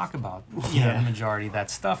lousy. We talk about Yeah. the majority of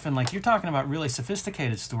that stuff, and like you're talking about really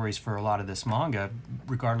sophisticated stories for a lot of this manga,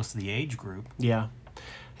 regardless of the age group. yeah.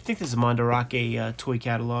 I think this is Mandarake toy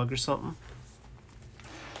catalog or something.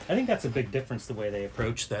 I think that's a big difference the way they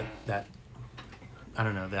approach that I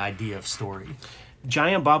don't know, the idea of story.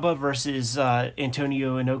 Giant Baba versus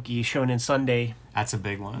Antonio Inoki Shonen Sunday That's a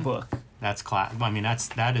big one. book. That's I mean,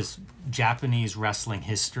 that is Japanese wrestling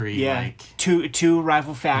history. Yeah, Like, two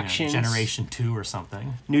rival you know, factions. Generation 2 or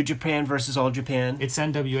something. New Japan versus All Japan. It's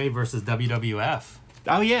NWA versus WWF.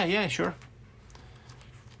 Oh yeah, sure.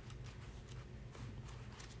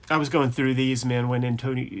 I was going through these, man, when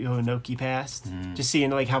Antonio Inoki passed, just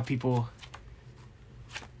seeing like how people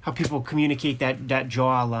communicate that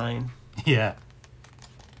jaw line. Yeah.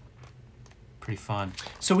 Pretty fun.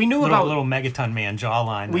 So we knew Little about Megaton Man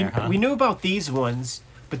jawline there, huh? we knew about these ones,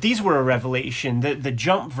 but these were a revelation. The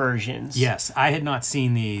jump versions. Yes, I had not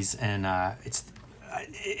seen these, and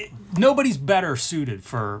nobody's better suited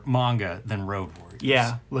for manga than Road Warriors.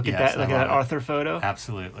 Yeah, look at Yes, that. Look I at that love it. Arthur photo.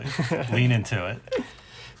 Absolutely. Lean into it.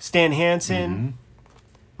 Stan Hansen,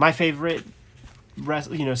 my favorite.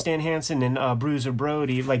 Stan Hansen and Bruiser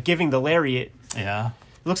Brody, like giving the lariat. Yeah.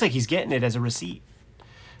 It looks like he's getting it as a receipt.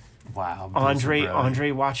 Wow. Bruiser Brody.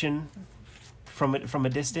 Andre watching from a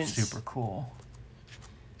distance. Super cool.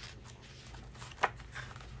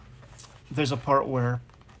 There's a part where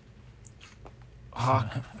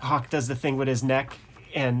Hawk does the thing with his neck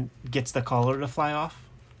and gets the collar to fly off.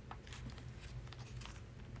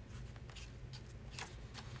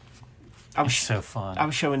 It's so fun. I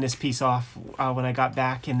was showing this piece off when I got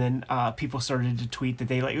back, and then people started to tweet that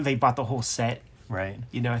they bought the whole set. Right.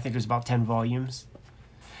 I think there's about 10 volumes.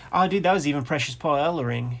 Oh, dude, that was even Precious Paul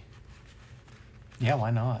Ellering. Yeah,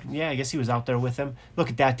 why not? Yeah, I guess he was out there with him. Look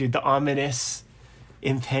at that, dude. The ominous,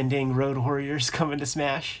 impending Road Warriors coming to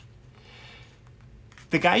Smash.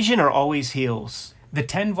 The Gaijin are always heels. The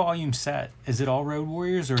 10-volume set, is it all Road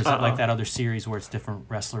Warriors, or is it like that other series where it's different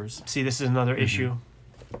wrestlers? See, this is another issue.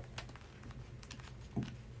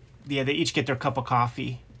 Yeah, they each get their cup of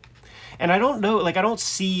coffee. And I don't know, like, I don't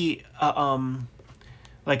see,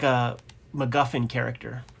 like a MacGuffin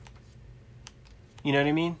character. You know what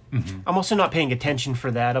I mean? Mm-hmm. I'm also not paying attention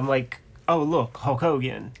for that. I'm like, oh, look, Hulk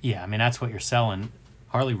Hogan. Yeah, I mean, that's what you're selling.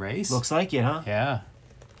 Harley Race? Looks like it, huh? Yeah.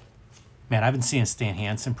 Man, I've been seeing Stan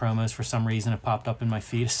Hansen promos for some reason. It popped up in my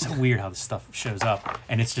feed. It's so weird how this stuff shows up.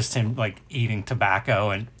 And it's just him, like, eating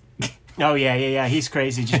tobacco and... Oh, yeah. He's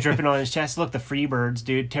crazy. Just dripping on his chest. Look, the Freebirds,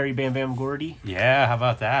 dude. Terry Bam Bam Gordy. Yeah, how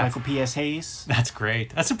about that? Michael P.S. Hayes. That's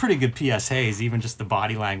great. That's a pretty good P.S. Hayes, even just the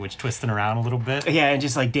body language twisting around a little bit. Yeah, and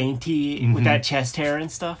just, like, dainty with that chest hair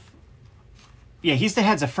and stuff. Yeah, he's the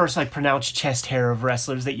first, like, pronounced chest hair of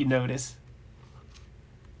wrestlers that you notice.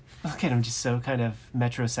 Look at him, just so kind of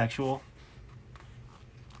metrosexual.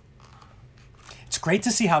 It's great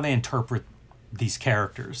to see how they interpret these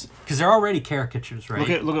characters, because they're already caricatures, right?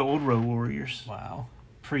 Look at old Road Warriors. Wow.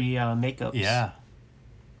 Pre makeups. Yeah.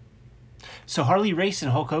 So Harley Race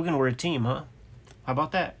and Hulk Hogan were a team, huh? How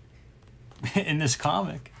about that? In this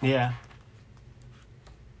comic. Yeah.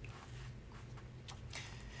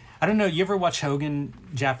 I don't know. You ever watch Hogan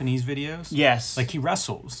Japanese videos? Yes. Like, he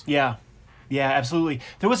wrestles. Yeah. Yeah, absolutely.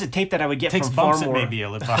 There was a tape that I would get Takes from bumps Farmore. at maybe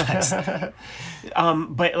ill-advised.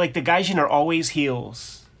 But like the Gaijin are always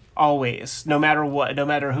heels. Always. No matter what. No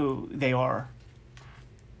matter who they are.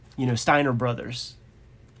 Steiner Brothers.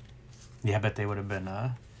 Yeah, I bet they would have been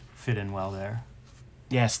fit in well there.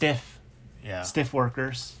 Yeah, stiff. Yeah. Stiff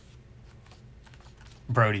workers.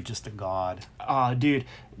 Brody, just a god. Dude,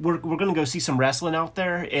 we're gonna go see some wrestling out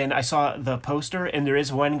there, and I saw the poster, and there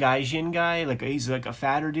is one Gaijin guy, like he's like a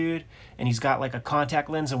fatter dude, and he's got like a contact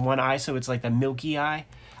lens in one eye, so it's like the milky eye.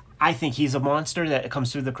 I think he's a monster that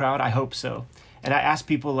comes through the crowd. I hope so. And I asked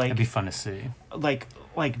people like, That'd be fun to see. Like,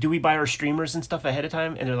 do we buy our streamers and stuff ahead of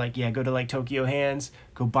time? And they're like, yeah, go to like Tokyo Hands,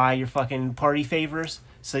 go buy your fucking party favors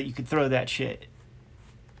so that you could throw that shit.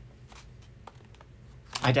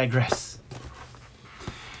 I digress.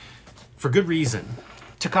 For good reason.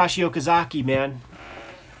 Takashi Okazaki, man,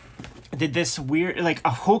 did this weird, like,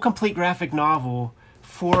 a whole complete graphic novel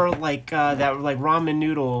for like that like ramen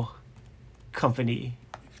noodle company,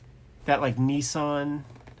 that like Nissan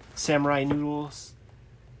Samurai Noodles.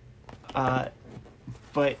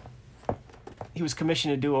 But he was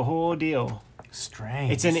commissioned to do a whole deal.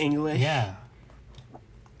 Strange. It's in English. Yeah.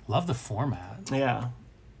 Love the format. Yeah.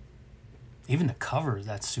 Even the cover,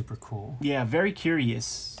 that's super cool. Yeah, very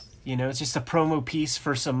curious. It's just a promo piece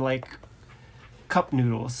for some like cup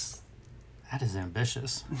noodles. That is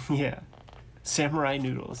ambitious. Yeah. Samurai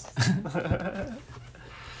noodles.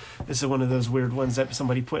 This is one of those weird ones that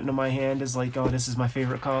somebody put into my hand is like, oh, this is my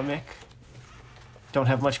favorite comic. Don't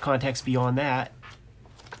have much context beyond that.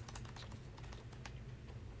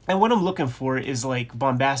 And what I'm looking for is like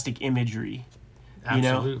bombastic imagery.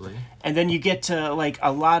 Absolutely. And then you get to like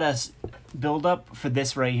a lot of build up for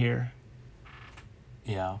this right here.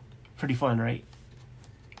 Yeah. Pretty fun, right?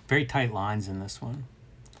 Very tight lines in this one.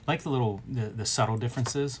 like the subtle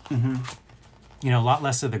differences. Mm-hmm. You know, a lot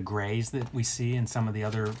less of the grays that we see in some of the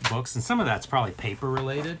other books, and some of that's probably paper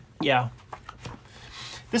related. Yeah.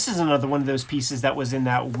 This is another one of those pieces that was in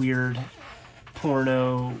that weird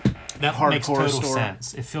porno That hardcore makes total store.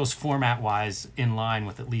 sense. It feels format-wise in line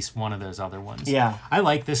with at least one of those other ones. Yeah. I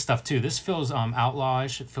like this stuff too. This feels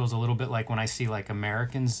outlawish. It feels a little bit like when I see like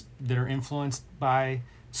Americans that are influenced by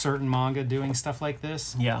certain manga doing stuff like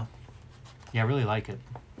this. Yeah. Yeah, I really like it.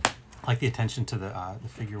 I like the attention to the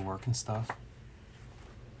figure work and stuff.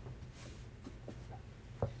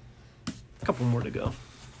 A couple more to go.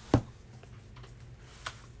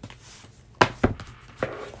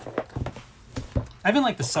 I even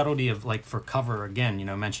like the subtlety of, like, for cover, again, you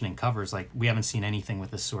know, mentioning covers, like, we haven't seen anything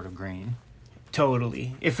with this sort of green.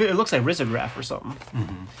 Totally. If it looks like risograph or something.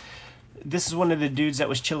 Mm-hmm. This is one of the dudes that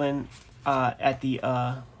was chilling at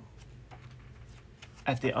the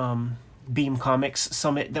Beam Comics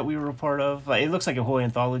Summit that we were a part of. It looks like a whole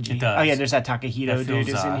anthology. It does. Oh yeah, there's that Takahito That dude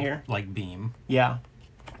feels, is in here. like Beam. Yeah.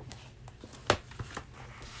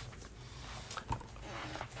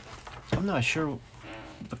 I'm not sure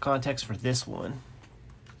the context for this one.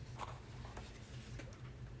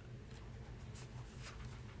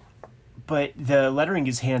 But the lettering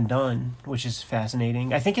is hand done, which is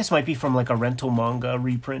fascinating. I think this might be from like a rental manga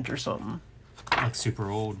reprint or something. Like, super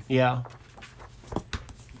old. Yeah.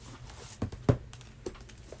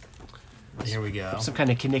 Here we go. Some kind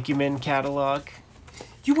of Kinnikuman catalog.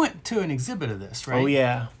 You went to an exhibit of this, right? Oh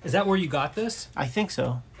yeah. Is that where you got this? I think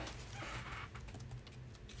so.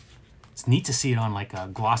 It's neat to see it on, like, a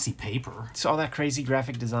glossy paper. It's all that crazy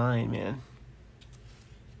graphic design, man.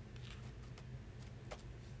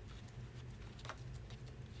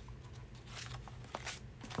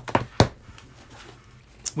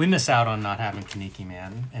 We miss out on not having Kaneki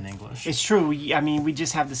Man in English. It's true. I mean, we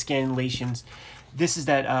just have the scanlations. This is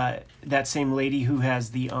that that same lady who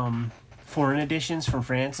has the foreign editions from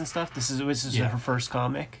France and stuff. This is Yeah. her first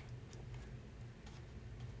comic.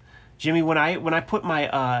 Jimmy, when I put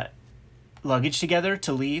my luggage together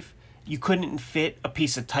to leave, you couldn't fit a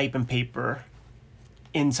piece of type and paper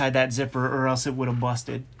inside that zipper, or else it would have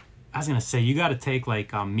busted. I was gonna say, you got to take,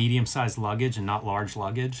 like, medium-sized luggage and not large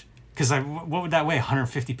luggage. Because what would that weigh?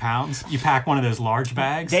 150 pounds? You pack one of those large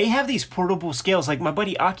bags? They have these portable scales. Like my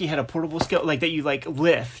buddy Aki had a portable scale, like that you like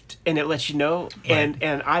lift and it lets you know. Right.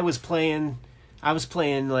 And I was playing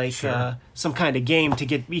like Sure. some kind of game to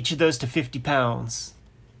get each of those to 50 pounds.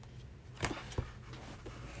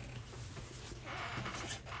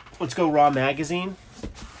 Let's go Raw Magazine.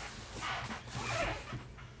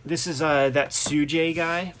 This is that Sujay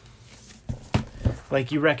guy. Like,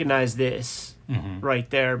 you recognize this right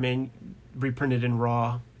there, man. Reprinted in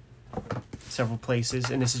Raw several places,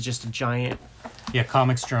 and this is just a giant. Yeah,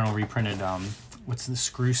 Comics Journal reprinted, what's the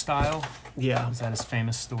Screw Style? Yeah, Is that his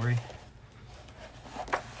famous story?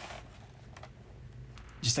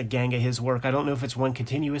 just a gang of his work. I don't know if it's one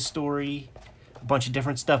continuous story, a bunch of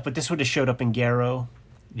different stuff, but this would have showed up in Garo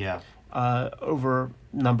Yeah. over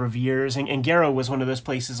a number of years. And Garo was one of those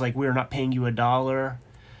places like, we're not paying you $1.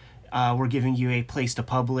 We're giving you a place to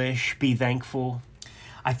publish. Be thankful.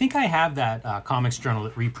 I think I have that Comics Journal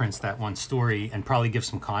that reprints that one story and probably gives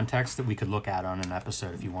some context that we could look at on an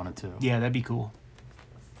episode if you wanted to. Yeah, that'd be cool.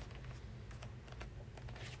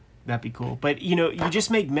 That'd be cool. But, you know, you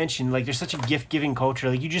just make mention, like, there's such a gift-giving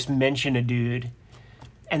culture. Like, you just mention a dude,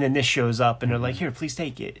 and then this shows up, and they're like, here, please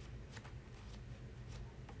take it.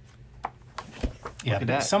 Yeah, at but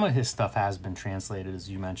that. some of his stuff has been translated, as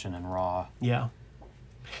you mentioned, in Raw. Yeah.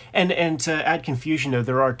 And to add confusion, though,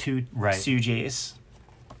 there are two Right. Sujays.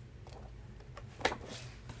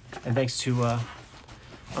 And thanks to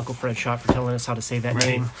Uncle Fred Schott for telling us how to say that Right.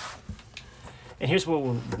 name. And here's what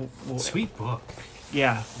we'll Sweet book.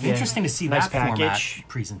 yeah. Interesting to see Nice that format package.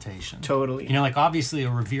 presentation. Totally. You know, like, obviously a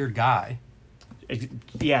revered guy.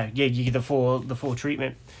 Yeah, you get the full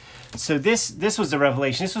treatment. So this was the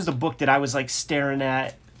revelation. This was the book that I was like staring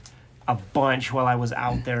at a bunch while I was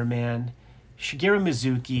out there, man. Shigeru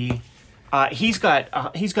Mizuki, he's got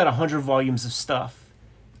 100 volumes of stuff.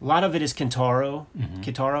 A lot of it is Kitaro,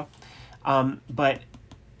 but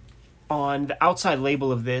on the outside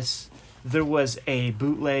label of this, there was a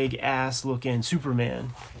bootleg ass looking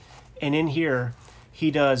Superman, and in here, he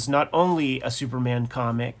does not only a Superman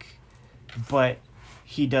comic, but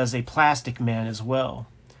he does a Plastic Man as well.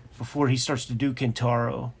 Before he starts to do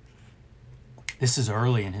Kintaro, This is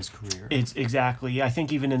early in his career. it's exactly. I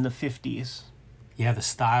think even in the 50s. Yeah, the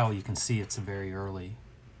style, you can see it's a very early.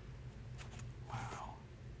 Wow.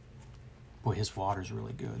 Boy, his water's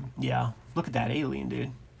really good. Yeah, look at that alien,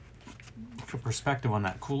 dude. For perspective on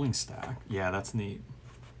that cooling stack. Yeah, that's neat.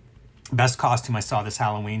 Best costume I saw this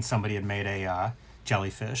Halloween, somebody had made a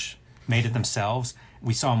jellyfish, made it themselves.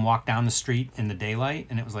 We saw them walk down the street in the daylight,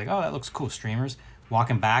 and it was like, oh, that looks cool, streamers.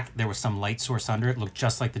 Walking back, there was some light source under it, looked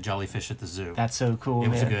just like the jellyfish at the zoo. That's so cool, It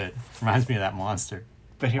man. was good. Reminds me of that monster.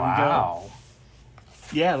 But here we go.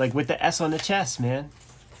 Yeah, like with the S on the chest, man.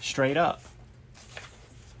 Straight up.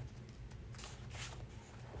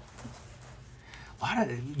 A lot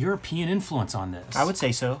of European influence on this. I would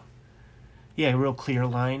say so. Yeah, real clear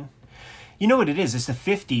line. You know what it is? It's the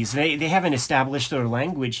 50s. They haven't established their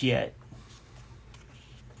language yet.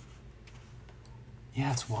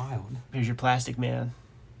 Yeah, it's wild. Here's your Plastic Man.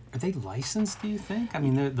 Are they licensed, do you think? I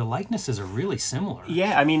mean, the likenesses are really similar.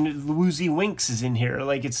 Yeah, I mean, Woozy Winks is in here.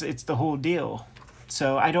 Like, it's the whole deal.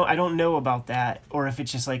 So I don't know about that, or if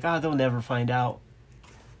it's just like, they'll never find out.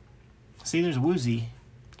 See, there's Woozy.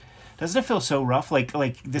 Doesn't it feel so rough? Like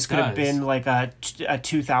this could have been like a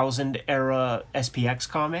 2000 era SPX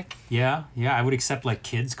comic. Yeah, I would accept like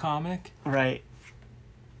kids comic. Right.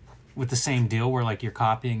 With the same deal where like you're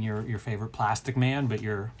copying your favorite Plastic Man, but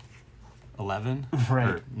you're 11 right.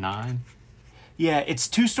 or 9. Yeah, it's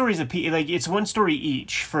 2 stories apiece. Like it's 1 story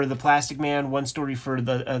each for the Plastic Man, 1 story for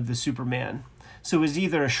the Superman. So it was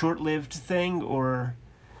either a short-lived thing or.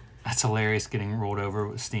 That's hilarious. Getting rolled over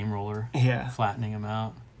with a steamroller. Yeah. Flattening him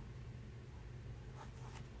out.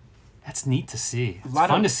 That's neat to see. It's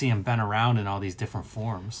fun to see him bent around in all these different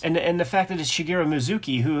forms. And the fact that it's Shigeru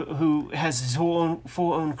Mizuki who has his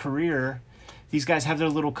full own career. These guys have their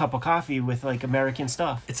little cup of coffee with like American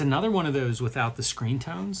stuff. It's another one of those without the screen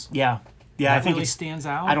tones. Yeah. I think really it stands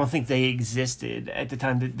out. I don't think they existed at the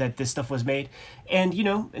time that this stuff was made. And, you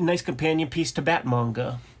know, a nice companion piece to Bat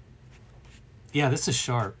manga. Yeah, this is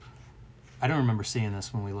sharp. I don't remember seeing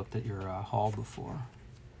this when we looked at your haul before.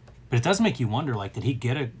 But it does make you wonder, like, did he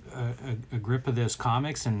get a grip of those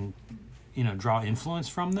comics and, you know, draw influence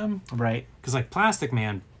from them? Right. Because, like, Plastic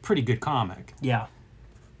Man, pretty good comic. Yeah.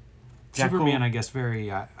 Superman, cool? I guess, very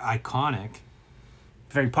iconic.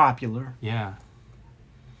 Very popular. Yeah.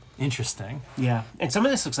 Interesting. Yeah. And some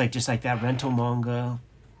of this looks like just like that rental manga,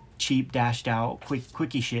 cheap, dashed out,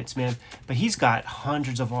 quickie shits, man. But he's got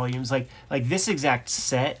hundreds of volumes. Like this exact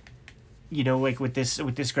set, you know, like with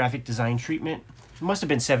this graphic design treatment, it must have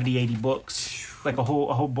been 70, 80 books, like a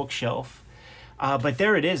whole bookshelf. But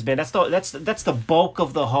there it is, man. That's the bulk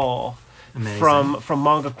of the haul. Amazing. from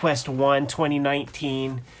Manga Quest 1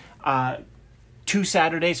 2019. 2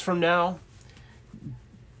 Saturdays from now,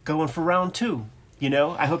 going for round 2. You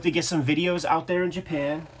know, I hope to get some videos out there in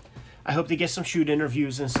Japan. I hope to get some shoot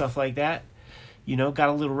interviews and stuff like that. You know, got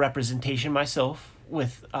a little representation myself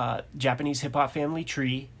with Japanese hip hop family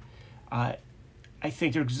tree. I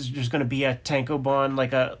think there's going to be a Tankobon,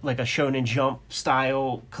 like a Shonen Jump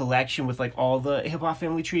style collection with like all the hip hop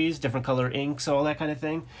family trees, different color inks, all that kind of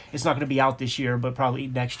thing. It's not going to be out this year, but probably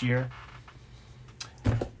next year.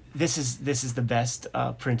 This is the best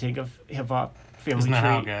printing of hip hop family Isn't that tree.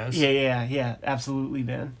 how it goes? Yeah, absolutely,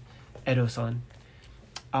 man. Edo-san.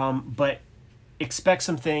 But expect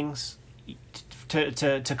some things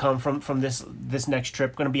to come from this next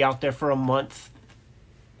trip. Going to be out there for a month.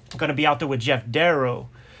 Going to be out there with Jeff Darrow,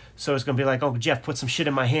 so it's going to be like, oh, Jeff, put some shit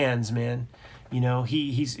in my hands, man. You know,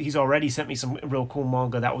 he's already sent me some real cool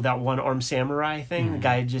manga. That one armed samurai thing. Mm-hmm. The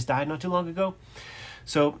guy just died not too long ago.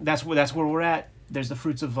 So that's where we're at. There's the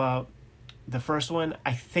fruits of the first one.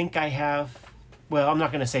 I think I have. Well, I'm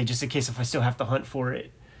not going to say just in case if I still have to hunt for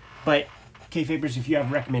it. But, K-Fabers, if you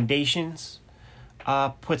have recommendations,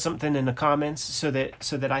 put something in the comments so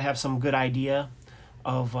that I have some good idea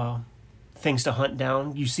of things to hunt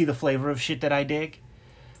down. You see the flavor of shit that I dig.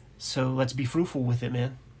 So let's be fruitful with it,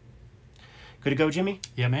 man. Good to go, Jimmy?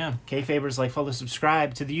 Yeah, man. K-Fabers, like, follow,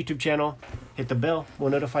 subscribe to the YouTube channel. Hit the bell. We'll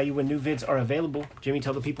notify you when new vids are available. Jimmy,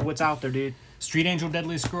 tell the people what's out there, dude. Street Angel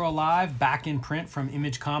Deadliest Girl Alive, back in print from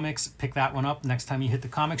Image Comics. Pick that one up next time you hit the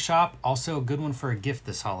comic shop. Also a good one for a gift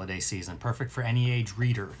this holiday season. Perfect for any age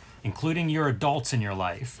reader, including your adults in your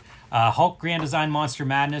life. Hulk Grand Design Monster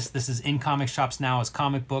Madness. This is in comic shops now as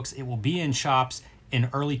comic books. It will be in shops in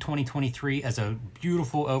early 2023 as a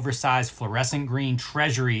beautiful oversized fluorescent green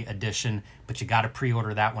treasury edition, but you got to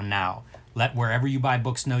pre-order that one now. Let wherever you buy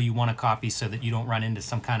books know you want a copy so that you don't run into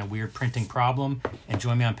some kind of weird printing problem. And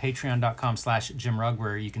join me on patreon.com/JimRugg,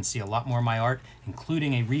 where you can see a lot more of my art,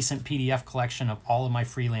 including a recent PDF collection of all of my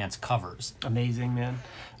freelance covers. Amazing, man.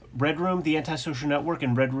 Red Room, The Antisocial Network,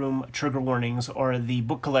 and Red Room Trigger Warnings are the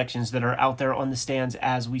book collections that are out there on the stands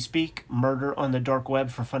as we speak. Murder on the Dark Web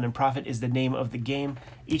for Fun and Profit is the name of the game.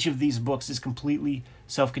 Each of these books is completely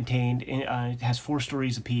self-contained. It has 4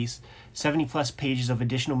 stories apiece, 70-plus pages of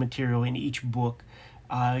additional material in each book.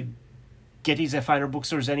 Get these at finer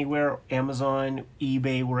bookstores anywhere, Amazon,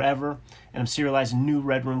 eBay, wherever. And I'm serializing new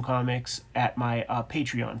Red Room comics at my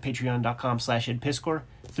Patreon, patreon.com/edpiskor.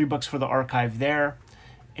 $3 for the archive there.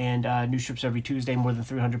 And new strips every Tuesday, more than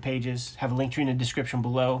 300 pages. Have a link tree in the description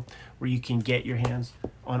below where you can get your hands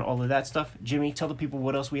on all of that stuff. Jimmy, tell the people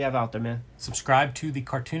what else we have out there, man. Subscribe to the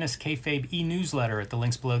Cartoonist Kayfabe e-newsletter at the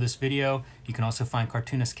links below this video. You can also find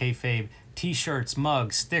Cartoonist Kayfabe t-shirts,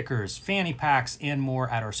 mugs, stickers, fanny packs, and more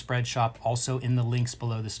at our spread shop, also in the links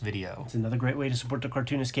below this video. It's another great way to support the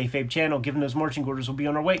Cartoonist Kayfabe channel. Given those marching orders will be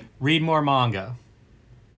on our way. Read more manga.